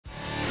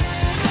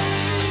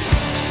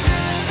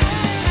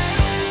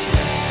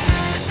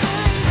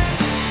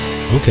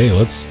Okay,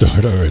 let's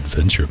start our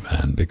adventure,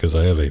 man, because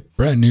I have a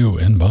brand new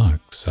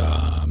inbox,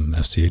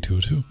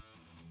 FCA202.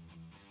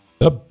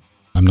 Yep,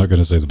 I'm not going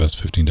to say the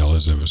best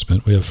 $15 I've ever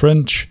spent. We have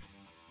French,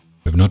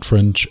 we have not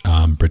French,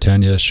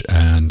 Britannish,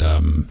 and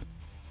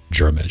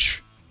Germish.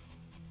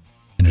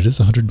 And it is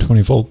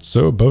 120 volts,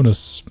 so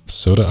bonus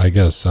soda, I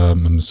guess.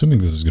 I'm assuming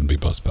this is going to be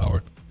bus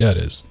powered. Yeah, it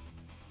is.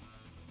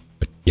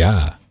 But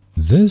yeah,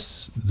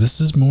 this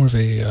is more of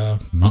a,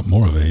 not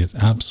more of a, it's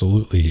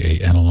absolutely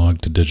a analog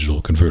to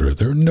digital converter.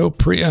 There are no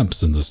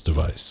preamps in this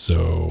device,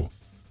 so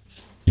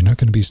you're not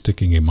going to be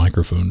sticking a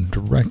microphone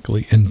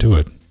directly into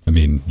it. I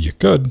mean, you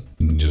could,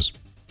 it just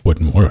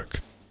wouldn't work.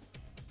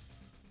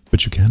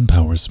 But you can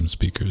power some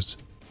speakers.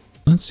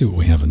 Let's see what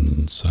we have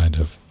inside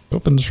of.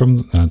 Opens from,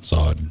 that's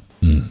odd.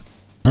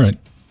 All right.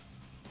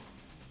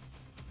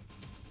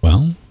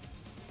 Well,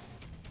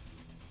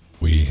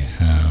 we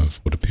have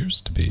what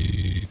appears to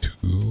be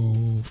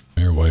 2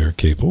 FireWire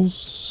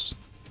cables.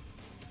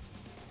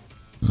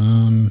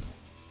 I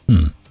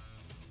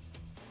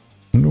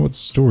wonder what the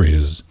story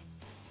is.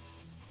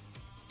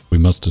 We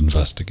must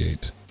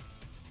investigate.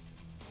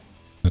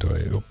 How do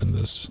I open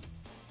this?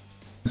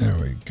 There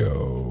we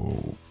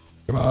go.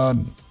 Come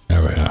on.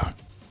 There we are.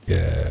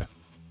 Yeah.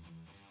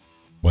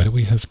 Why do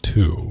we have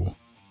 2?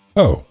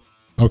 Oh,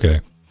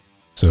 okay.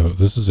 So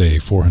this is a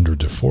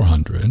 400 to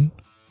 400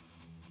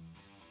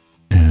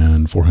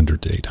 and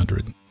 400 to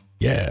 800.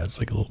 Yeah, it's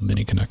like a little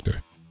mini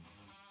connector.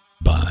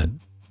 But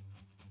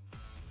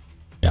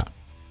yeah,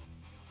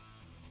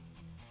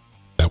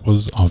 that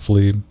was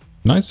awfully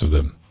nice of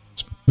them.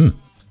 We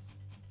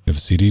have a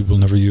CD we'll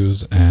never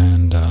use,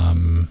 and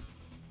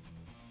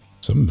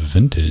some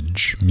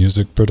vintage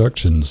music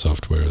production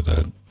software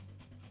that,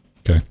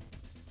 okay.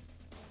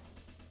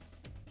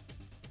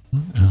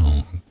 What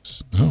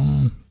else?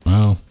 Oh,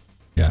 well,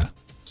 yeah.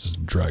 Let's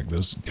just drag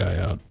this guy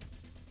out.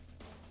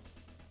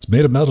 It's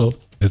made of metal.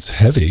 It's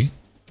heavy.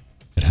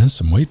 It has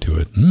some weight to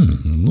it.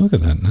 Look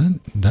at that.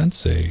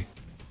 That's a...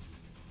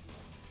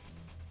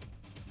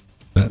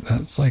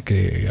 That's like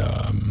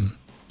a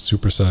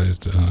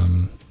supersized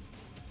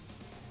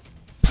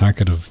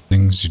packet of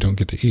things you don't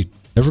get to eat.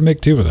 Never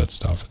make tea with that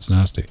stuff. It's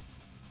nasty.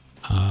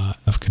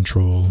 F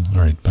control.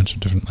 All right, bunch of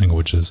different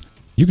languages.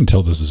 You can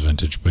tell this is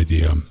vintage by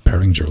the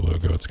Behringer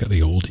logo. It's got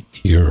the old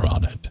ear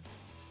on it.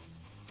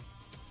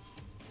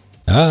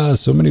 Ah,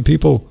 so many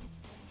people.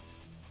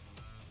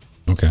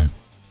 Okay.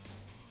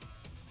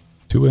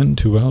 2 in,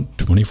 2 out,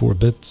 24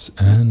 bits,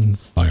 and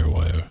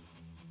FireWire.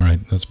 All right,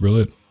 that's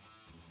brilliant.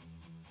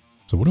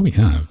 So what do we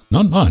have?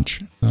 Not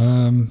much.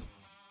 You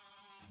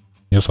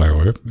have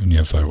FireWire, and you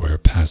have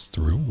FireWire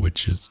pass-through,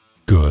 which is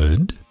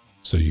good.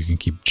 So you can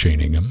keep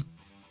chaining them.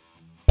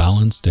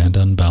 Balanced and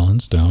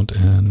unbalanced out,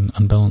 and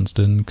unbalanced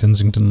in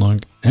Kensington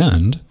log,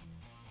 and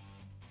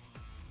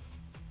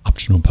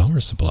optional power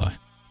supply.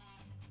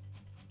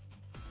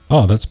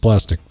 Oh, that's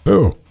plastic.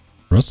 Boo!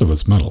 The rest of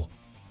it's metal.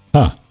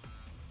 Huh.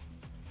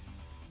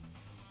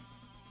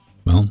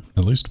 Well,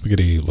 at least we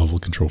get a level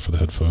control for the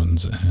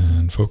headphones,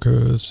 and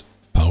focus,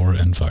 power,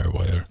 and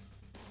FireWire.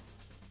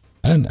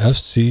 And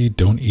FC,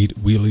 don't eat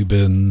wheelie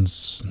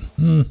bins.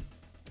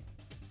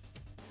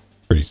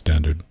 Pretty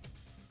standard. I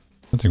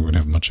don't think we're going to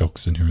have much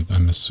else in here.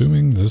 I'm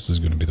assuming this is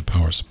going to be the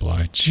power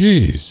supply.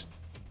 Jeez.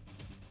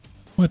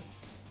 What?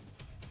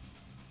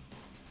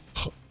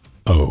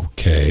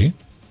 Okay.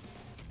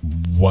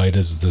 Why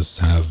does this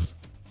have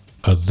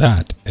a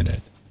that in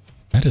it?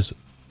 That is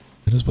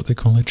what they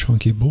call a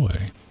chunky boy.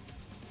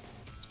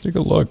 Let's take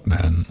a look,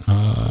 man.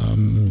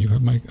 You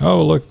have my...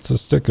 Oh, look, it's a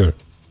sticker.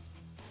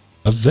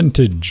 A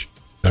vintage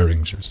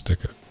Behringer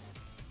sticker.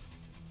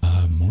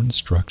 More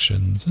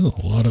instructions. There's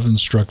a lot of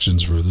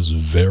instructions for this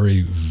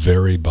very,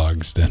 very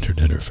bog standard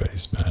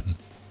interface, man.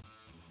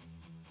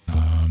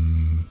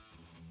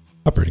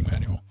 Operating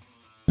manual.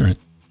 All right.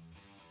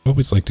 I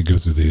always like to go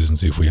through these and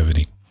see if we have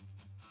any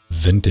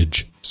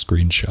vintage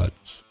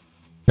screenshots.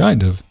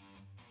 Kind of.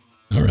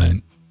 All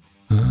right.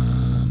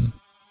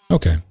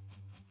 Okay.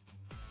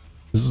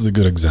 This is a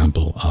good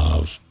example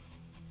of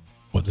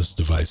what this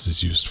device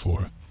is used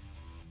for.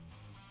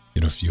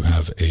 You know, if you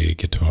have a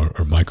guitar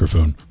or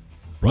microphone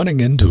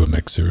running into a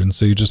mixer, and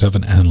say you just have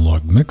an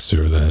analog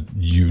mixer that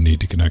you need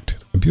to connect to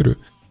the computer,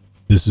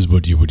 this is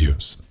what you would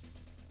use.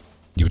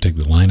 You would take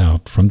the line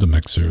out from the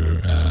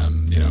mixer,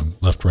 you know,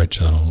 left, right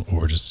channel,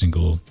 or just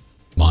single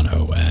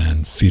mono,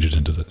 and feed it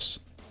into this.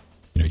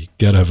 You know, you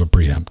gotta have a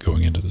preamp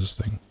going into this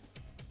thing.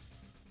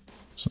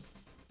 So,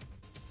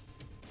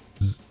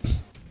 this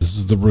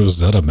is the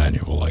Rosetta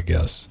manual, I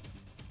guess.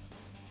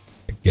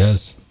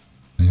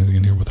 Anything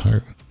in here with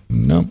higher?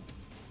 No.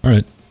 All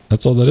right.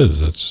 That's all that is.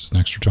 That's just an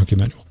extra chunky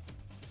manual.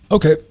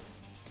 Okay.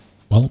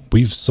 Well,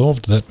 we've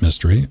solved that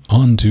mystery.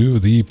 On to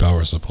the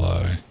power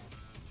supply.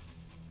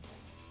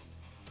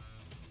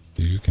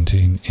 Do you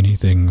contain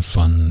anything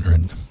fun or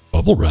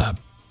bubble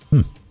wrap?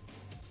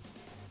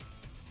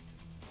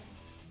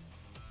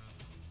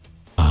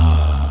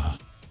 Ah,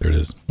 there it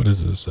is. What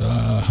is this?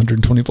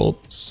 120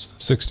 volts,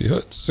 60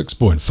 hertz,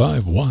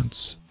 6.5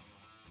 watts.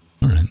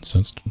 All right, so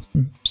it's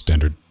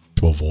standard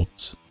 12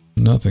 volts.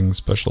 Nothing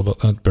special about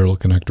that barrel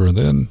connector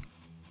then.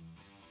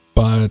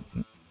 But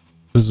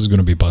this is going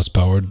to be bus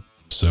powered,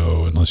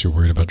 so unless you're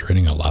worried about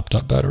draining a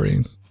laptop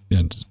battery,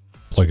 just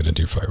plug it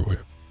into your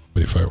FireWire.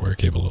 With your FireWire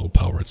cable, it'll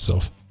power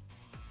itself.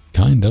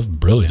 Kind of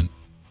brilliant.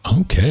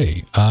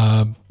 Okay,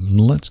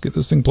 let's get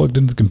this thing plugged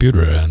into the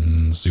computer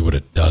and see what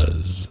it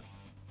does.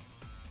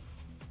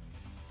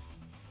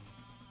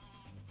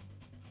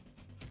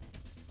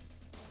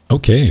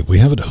 Okay, we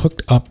have it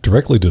hooked up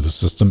directly to the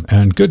system,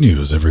 and good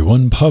news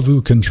everyone,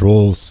 Pavu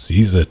Control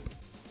sees it.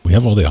 We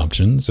have all the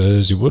options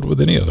as you would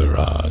with any other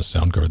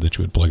sound card that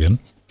you would plug in.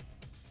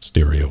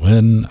 Stereo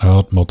in,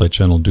 out,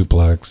 multi-channel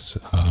duplex,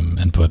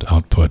 input,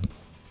 output.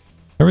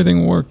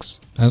 Everything works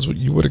as what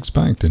you would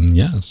expect, and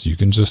yes, you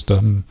can just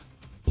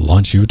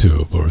launch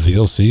YouTube or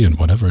VLC and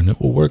whatever, and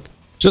it will work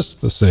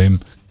just the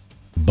same.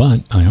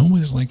 But I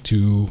always like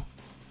to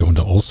go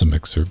into ALSA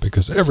Mixer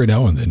because every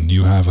now and then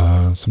you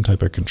have some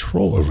type of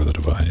control over the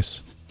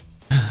device.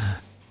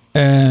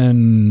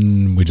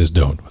 And we just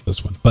don't with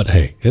this one. But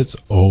hey, it's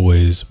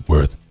always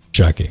worth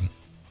checking.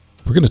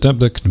 We're going to tap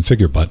the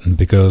configure button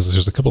because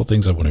there's a couple of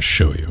things I want to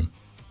show you.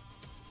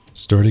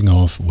 Starting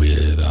off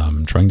with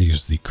trying to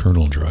use the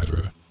kernel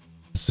driver.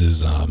 This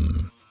is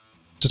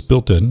just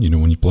built in, you know,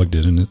 when you plugged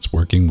it in, it's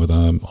working with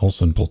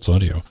ALSA and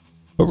Pulseaudio.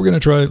 But we're going to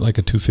try like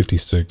a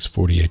 256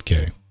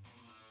 48K.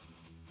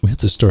 We hit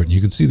the start and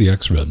you can see the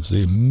X runs.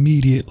 They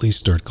immediately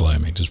start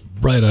climbing, just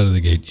right out of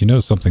the gate. You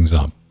know something's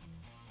up.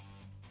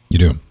 You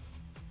do.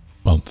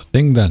 Well, the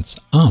thing that's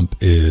up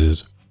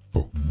is,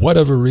 for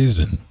whatever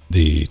reason,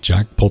 the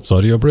jack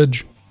Pulseaudio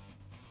bridge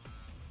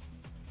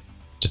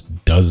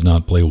just does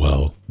not play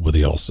well with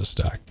the ALSA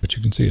stack. But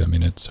you can see, I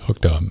mean, it's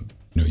hooked up.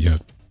 You know, you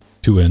have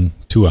 2 in,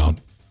 2 out.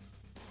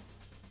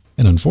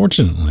 And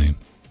unfortunately,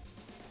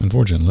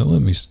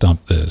 let me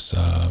stop this.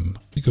 Let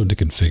me go into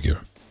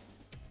configure.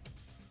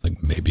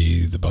 Like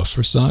maybe the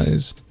buffer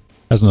size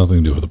has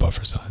nothing to do with the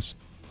buffer size.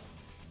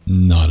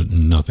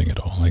 Nothing at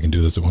all. I can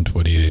do this at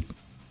 128.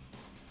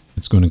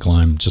 It's going to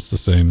climb just the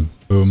same.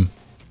 Boom.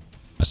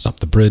 I stop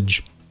the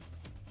bridge.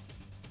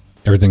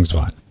 Everything's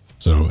fine.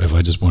 So if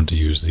I just want to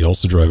use the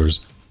ALSA drivers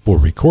for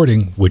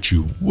recording, which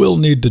you will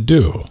need to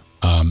do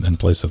in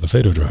place of the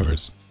FADO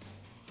drivers,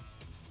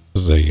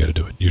 this is how you got to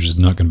do it. You're just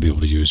not going to be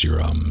able to use your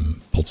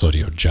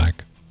Pulseaudio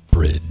jack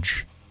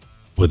bridge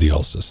with the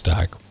ALSA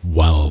stack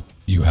while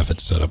you have it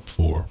set up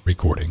for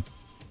recording.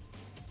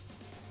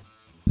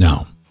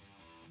 Now,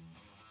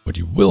 what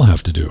you will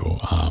have to do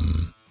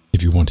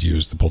if you want to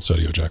use the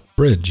Pulseaudio jack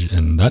bridge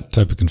in that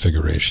type of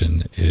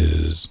configuration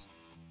is,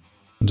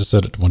 I'm just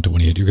set it to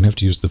 128, you're going to have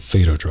to use the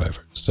FADO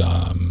drivers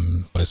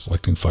by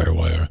selecting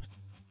FireWire.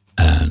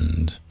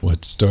 And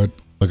let's start.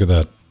 Look at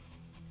that.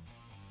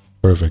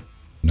 Perfect.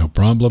 No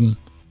problem.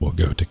 We'll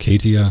go to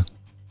Katia.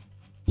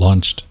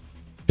 Launched.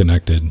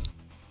 Connected.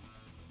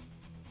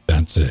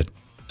 That's it.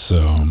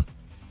 So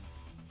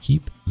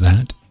keep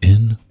that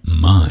in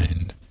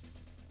mind.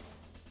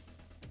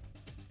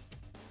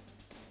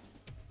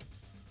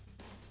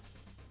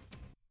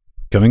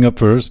 Coming up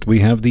first, we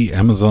have the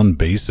Amazon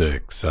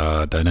Basics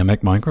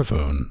dynamic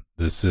microphone.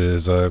 This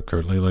is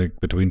currently like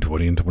between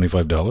 $20 and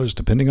 $25,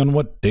 depending on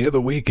what day of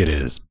the week it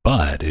is.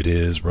 But it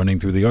is running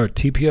through the ART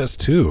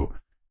TPS2,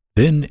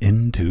 then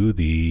into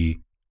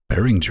the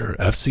Behringer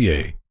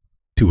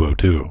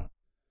FCA202.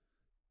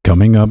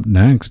 Coming up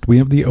next, we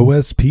have the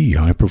OSP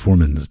High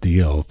Performance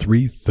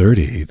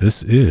DL330.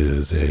 This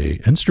is a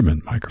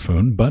instrument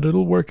microphone, but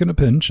it'll work in a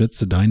pinch.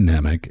 It's a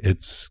dynamic.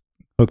 It's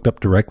hooked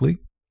up directly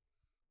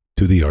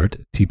to the ART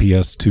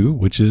TPS2,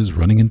 which is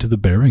running into the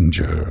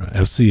Behringer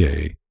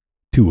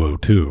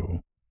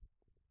FCA202.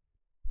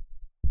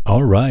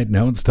 All right,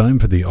 now it's time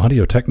for the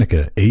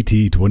Audio-Technica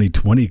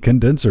AT2020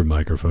 condenser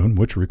microphone,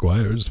 which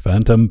requires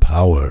phantom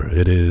power.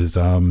 It is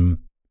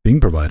being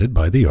provided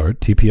by the ART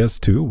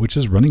TPS2, which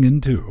is running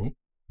into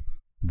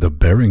the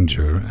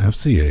Behringer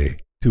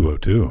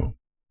FCA202.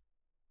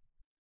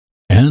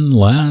 And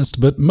last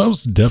but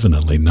most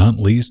definitely not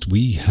least,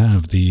 we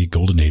have the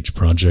Golden Age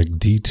Project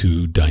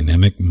D2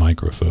 dynamic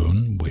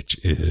microphone, which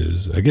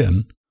is,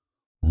 again,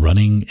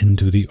 running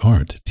into the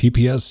ART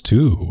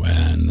TPS2,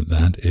 and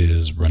that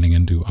is running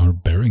into our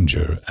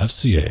Behringer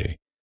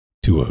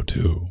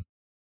FCA202.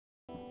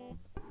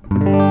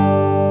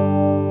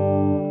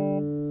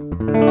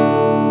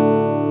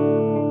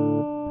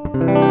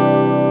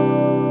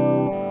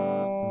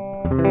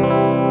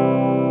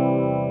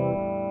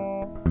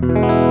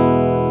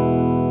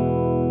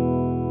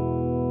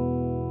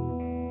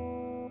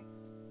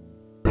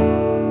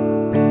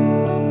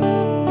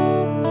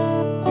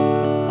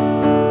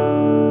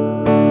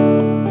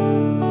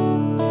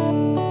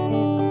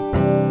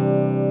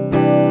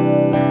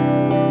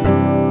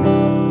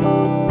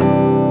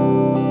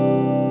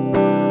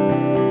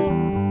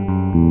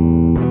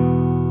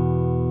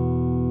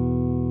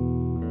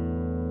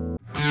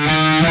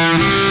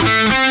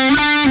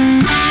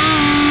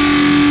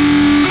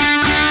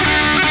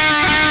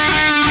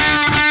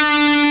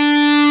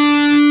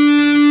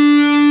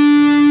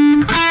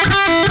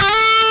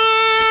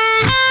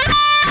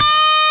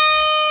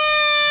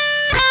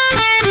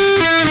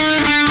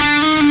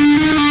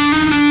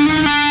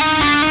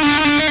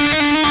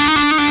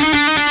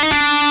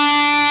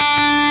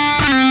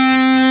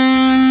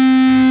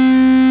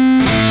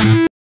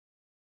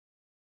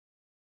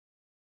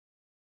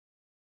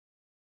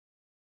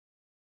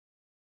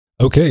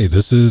 Okay,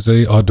 this is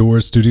a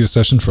Ardour studio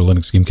session for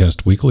Linux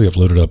Gamecast Weekly. I've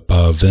loaded up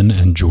Vin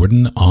and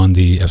Jordan on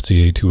the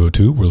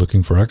FCA202. We're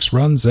looking for X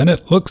runs, and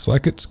it looks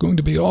like it's going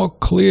to be all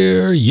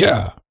clear.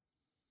 Yeah.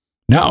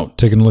 Now,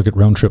 taking a look at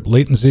round trip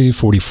latency,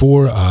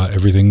 44.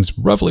 Everything's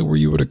roughly where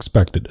you would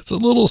expect it. It's a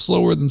little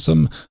slower than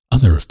some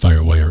other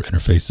FireWire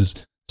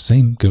interfaces.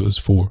 Same goes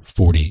for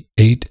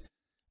 48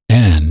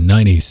 and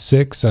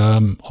 96, all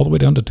the way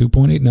down to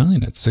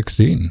 2.89 at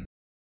 16.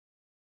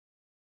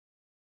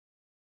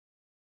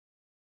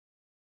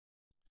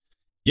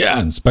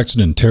 Yeah,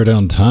 inspection and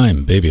teardown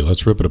time, baby.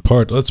 Let's rip it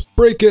apart. Let's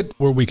break it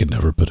where we could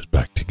never put it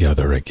back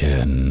together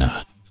again.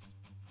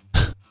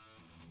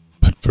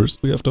 But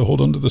first we have to hold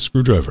on to the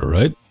screwdriver,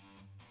 right?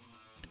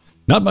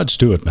 Not much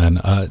to it, man.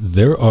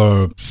 There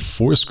are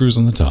 4 screws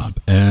on the top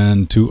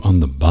and 2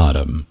 on the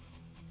bottom.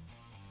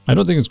 I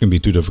don't think it's going to be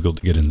too difficult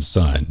to get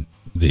inside.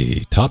 The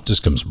top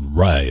just comes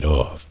right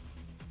off.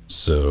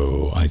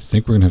 So I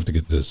think we're going to have to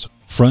get this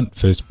front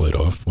faceplate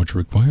off, which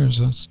requires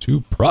us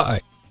to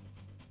pry.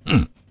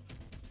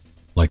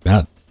 Like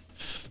that.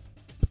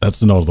 But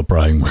that's not all the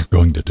prying we're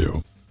going to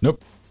do.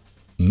 Nope.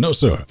 No,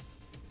 sir.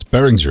 It's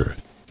Behringer.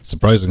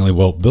 Surprisingly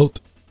well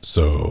built,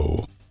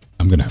 so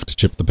I'm going to have to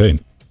chip the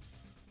paint.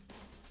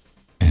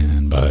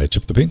 And by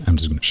chip the paint, I'm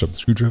just going to shove the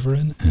screwdriver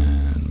in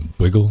and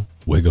wiggle,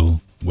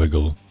 wiggle,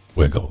 wiggle,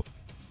 wiggle.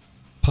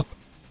 Pop.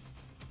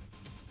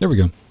 There we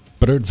go.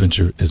 But our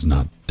adventure is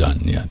not done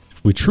yet.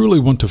 If we truly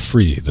want to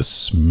free the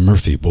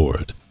Smurfy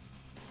board,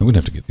 I'm going to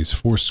have to get these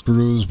 4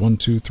 screws. 1,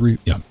 2, 3.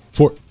 Yeah,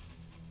 4.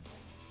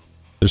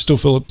 They're still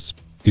Phillips.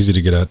 Easy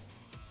to get at.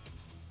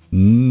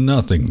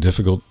 Nothing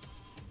difficult.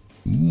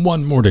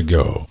 1 more to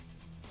go.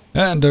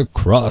 And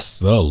across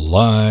the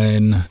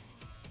line.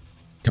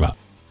 Come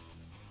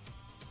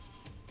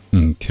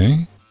on.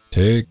 Okay.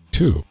 Take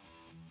 2.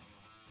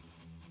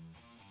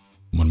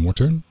 1 more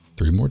turn.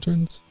 3 more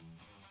turns.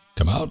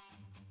 Come out.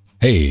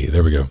 Hey,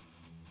 there we go.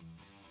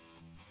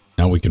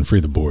 Now we can free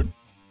the board.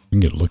 We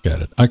can get a look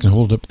at it. I can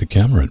hold up the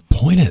camera and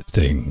point at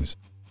things.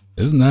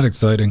 Isn't that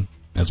exciting?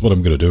 That's what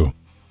I'm going to do.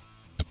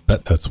 I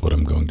bet that's what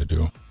I'm going to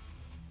do.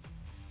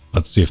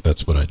 Let's see if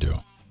that's what I do.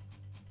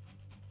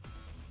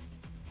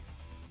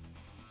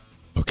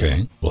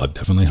 Okay, well, I've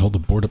definitely held the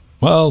board up.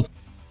 Well,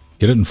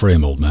 get it in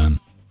frame, old man.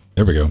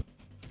 There we go.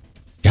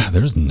 Yeah,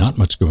 there's not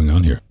much going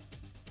on here.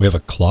 We have a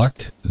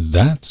clock.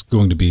 That's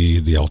going to be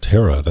the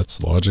Altera.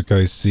 That's Logic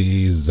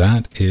IC.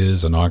 That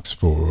is an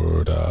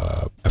Oxford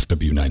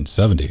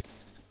FW970.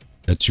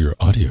 That's your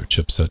audio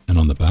chipset. And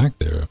on the back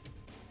there,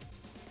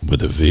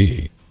 with a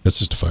V, that's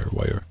just a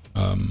FireWire.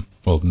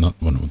 Well, not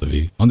one with a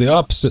V. On the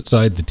opposite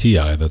side, the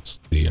TI, that's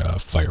the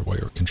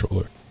FireWire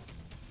controller.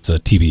 It's a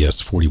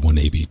TBS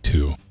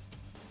 41AB2.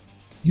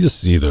 You just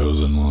see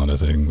those in a lot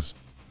of things.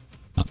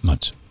 Not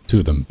much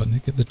to them, but they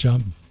get the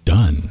job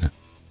done.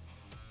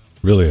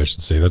 Really, I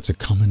should say that's a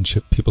common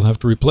chip people have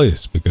to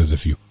replace, because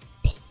if you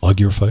plug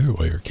your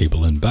FireWire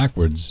cable in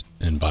backwards,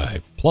 and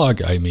by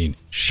plug, I mean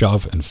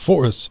shove and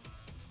force,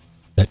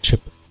 that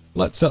chip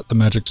lets out the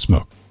magic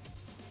smoke.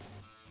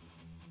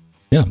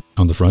 Yeah,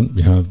 on the front,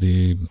 you have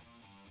the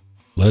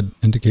LED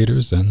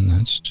indicators, and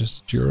that's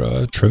just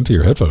your trim for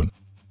your headphone.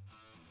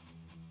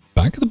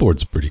 Back of the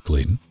board's pretty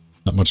clean.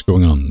 Not much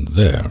going on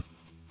there.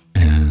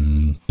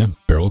 And, yeah,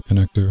 barrel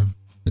connector.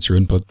 It's your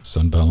inputs,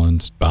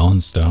 unbalanced,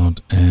 balanced out,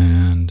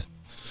 and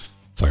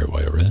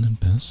FireWire in and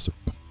pass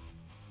through.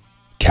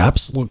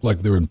 Caps look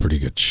like they're in pretty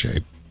good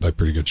shape. By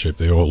pretty good shape,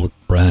 they all look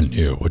brand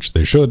new, which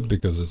they should,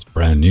 because it's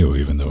brand new,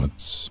 even though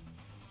it's,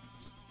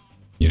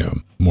 you know,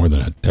 more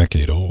than a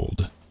decade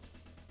old.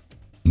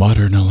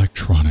 Modern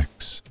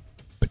electronics.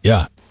 But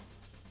yeah,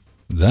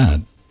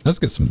 let's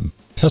get some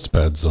test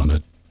pads on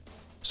it.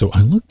 So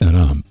I looked that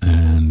up,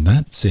 and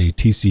that's a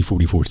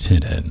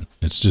TC4410N.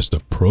 It's just a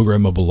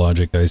programmable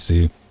logic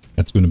IC.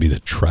 That's going to be the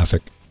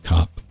traffic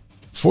cop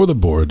for the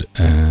board.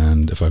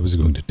 And if I was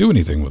going to do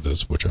anything with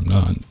this, which I'm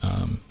not,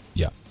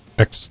 yeah,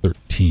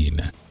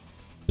 X13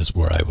 is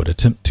where I would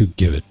attempt to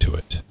give it to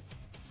it.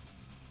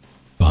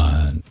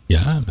 But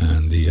yeah,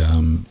 and the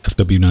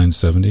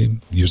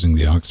FW970 using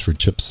the Oxford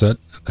chipset,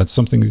 that's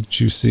something that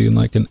you see in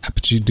like an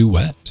Apogee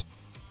Duet.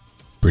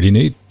 Pretty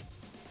neat.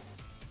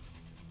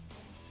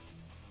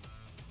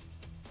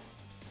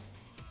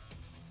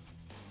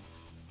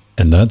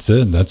 And that's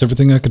it. That's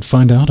everything I could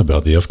find out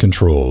about the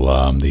F-Control,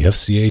 the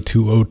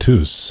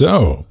FCA202.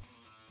 So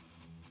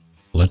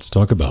let's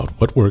talk about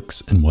what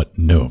works and what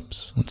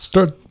nopes. Let's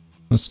start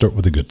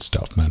with the good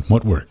stuff, man.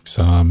 What works?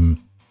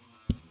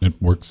 It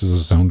works as a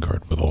sound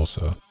card with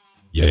ALSA.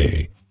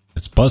 Yay.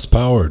 It's bus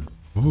powered.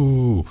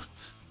 Ooh.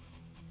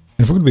 And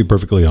if we're going to be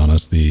perfectly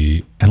honest,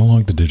 the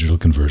analog to digital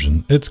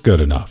conversion, it's good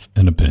enough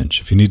in a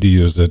pinch. If you need to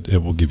use it,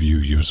 it will give you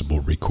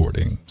usable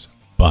recordings.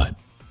 But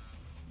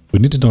we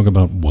need to talk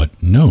about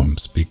what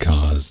gnomes,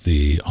 because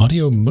the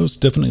audio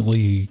most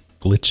definitely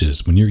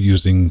glitches when you're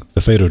using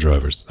the FATO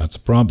drivers. That's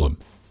a problem.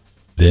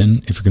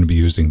 Then, if you're going to be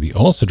using the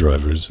ALSA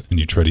drivers and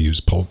you try to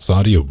use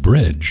Pulseaudio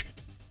bridge,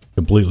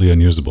 completely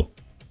unusable.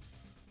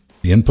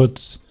 The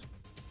inputs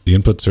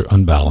are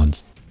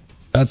unbalanced.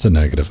 That's a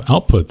negative.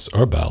 Outputs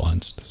are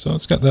balanced, so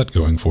it's got that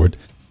going for it.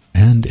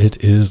 And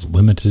it is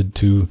limited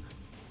to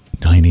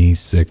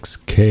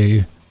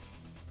 96K,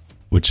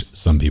 which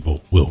some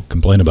people will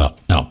complain about.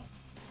 Now,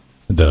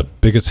 the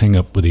biggest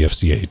hang-up with the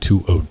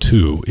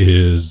FCA202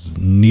 is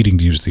needing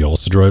to use the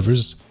ALSA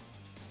drivers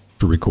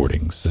for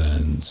recording,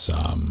 since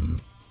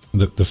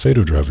the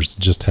FADO drivers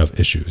just have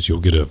issues. You'll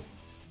get a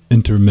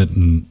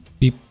intermittent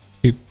beep,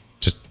 beep,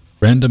 just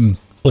random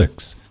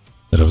clicks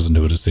that I was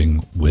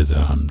noticing with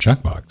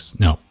Jackbox.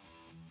 Now,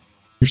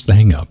 here's the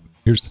hang-up.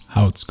 Here's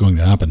how it's going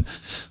to happen.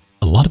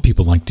 A lot of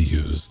people like to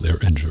use their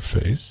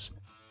interface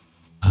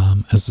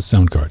as a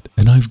sound card,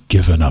 and I've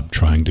given up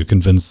trying to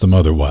convince them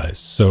otherwise.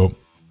 So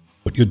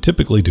what you'd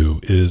typically do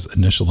is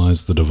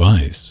initialize the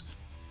device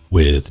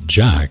with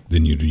Jack,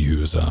 then you'd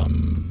use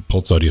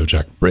Pulseaudio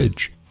Jack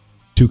Bridge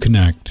to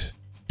connect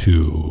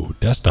to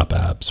desktop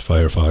apps,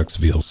 Firefox,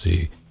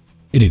 VLC,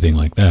 anything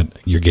like that,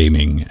 your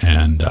gaming,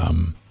 and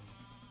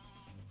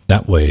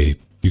that way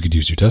you could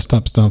use your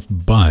desktop stuff,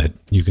 but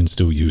you can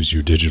still use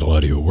your digital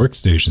audio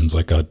workstations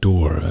like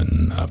Ardour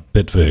and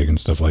Bitvig and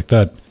stuff like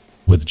that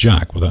with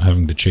Jack without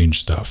having to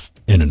change stuff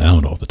in and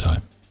out all the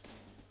time.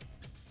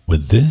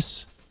 With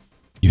this,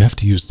 you have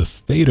to use the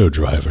FADO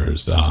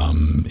drivers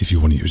if you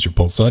want to use your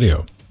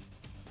Pulseaudio.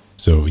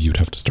 So you'd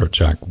have to start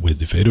Jack with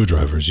the FADO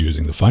drivers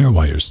using the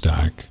Firewire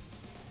stack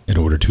in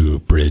order to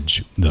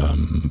bridge the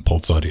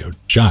Pulseaudio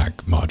Jack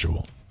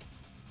module.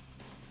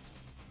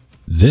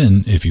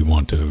 Then, if you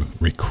want to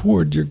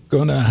record, you're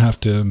going to have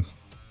to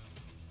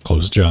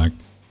close Jack.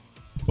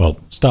 Well,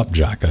 stop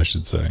Jack, I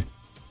should say.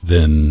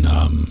 Then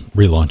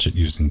relaunch it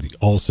using the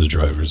ALSA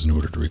drivers in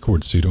order to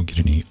record so you don't get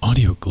any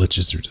audio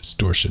glitches or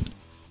distortion.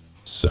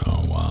 So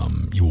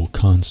you will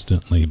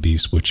constantly be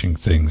switching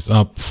things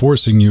up,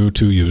 forcing you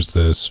to use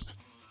this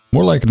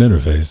more like an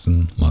interface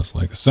and less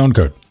like a sound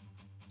card.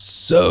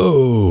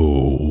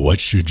 So what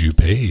should you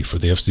pay for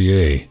the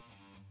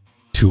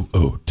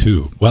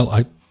FCA202? Well,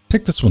 I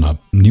picked this one up,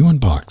 new in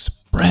box,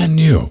 brand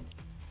new,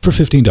 for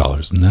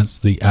 $15, and that's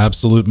the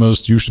absolute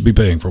most you should be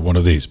paying for one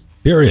of these,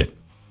 period.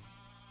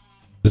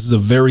 This is a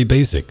very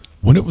basic.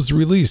 When it was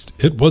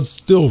released, it was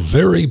still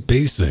very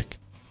basic.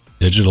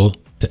 Digital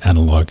to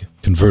analog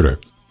converter.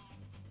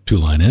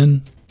 2-line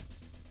in,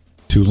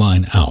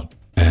 2-line out.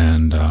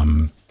 And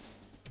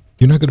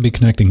you're not going to be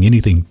connecting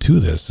anything to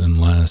this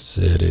unless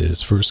it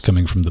is first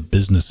coming from the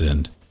business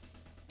end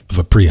of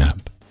a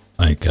preamp,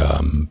 like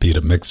be it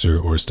a mixer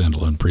or a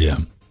standalone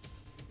preamp,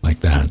 like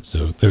that.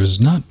 So there's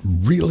not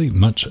really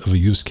much of a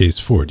use case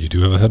for it. You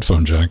do have a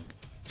headphone jack.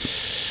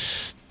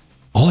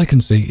 All I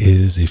can say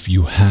is if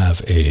you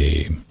have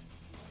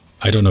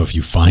I don't know if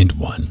you find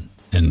one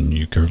and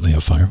you currently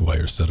have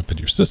Firewire set up in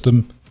your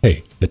system,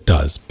 hey, it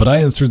does. But I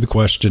answered the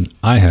question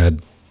I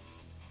had,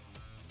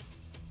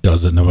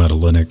 does it know how to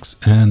Linux?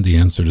 And the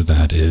answer to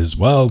that is,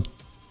 well,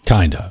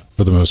 kinda,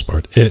 for the most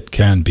part. It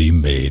can be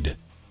made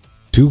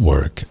to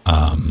work,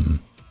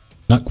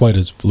 not quite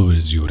as fluid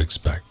as you would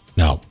expect.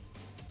 Now,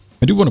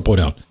 I do want to point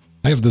out,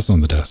 I have this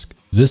on the desk.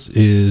 This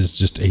is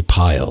just a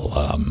pile,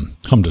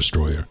 hum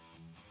destroyer,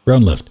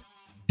 ground lift.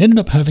 Ended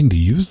up having to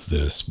use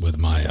this with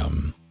my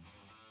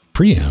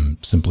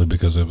preamp simply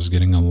because I was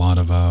getting a lot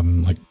of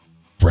like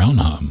brown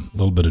hum, a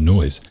little bit of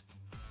noise.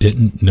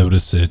 Didn't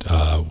notice it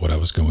when I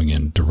was going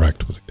in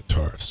direct with a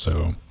guitar.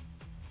 So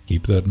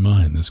keep that in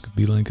mind. This could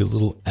be like a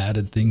little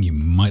added thing you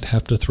might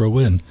have to throw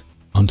in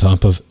on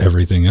top of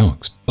everything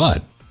else.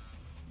 But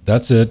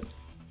that's it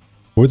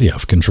for the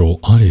F-Control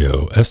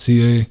Audio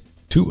FCA202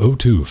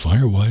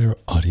 Firewire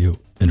audio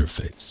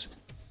interface.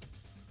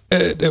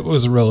 It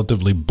was a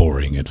relatively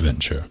boring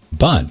adventure,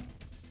 but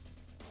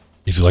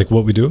if you like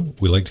what we do,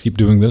 we like to keep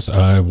doing this.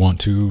 I want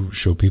to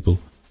show people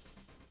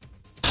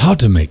how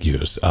to make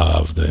use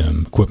of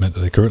the equipment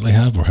that they currently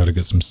have or how to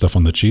get some stuff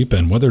on the cheap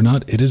and whether or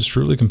not it is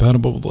truly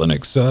compatible with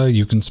Linux.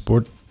 You can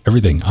support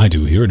everything I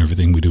do here and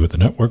everything we do at the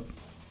network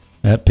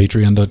at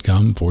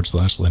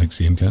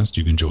patreon.com/LinuxGamecast.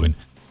 You can join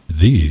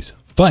these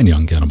fine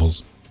young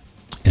cannibals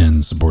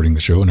in supporting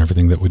the show and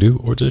everything that we do,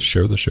 or just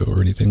share the show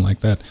or anything like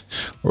that,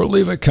 or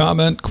leave a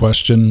comment,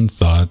 question,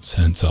 thoughts,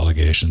 hints,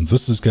 allegations.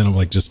 This is kind of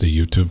like just a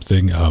YouTube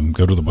thing.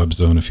 Go to the web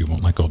zone if you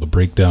want like all the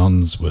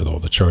breakdowns with all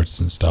the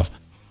charts and stuff,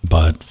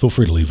 but feel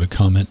free to leave a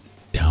comment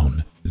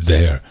down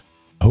there.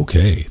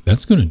 Okay,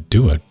 that's going to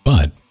do it.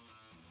 But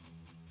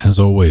as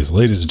always,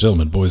 ladies and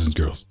gentlemen, boys and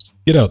girls,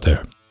 get out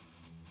there,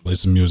 play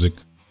some music,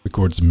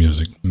 record some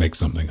music, make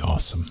something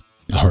awesome.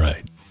 All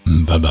right,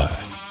 bye-bye.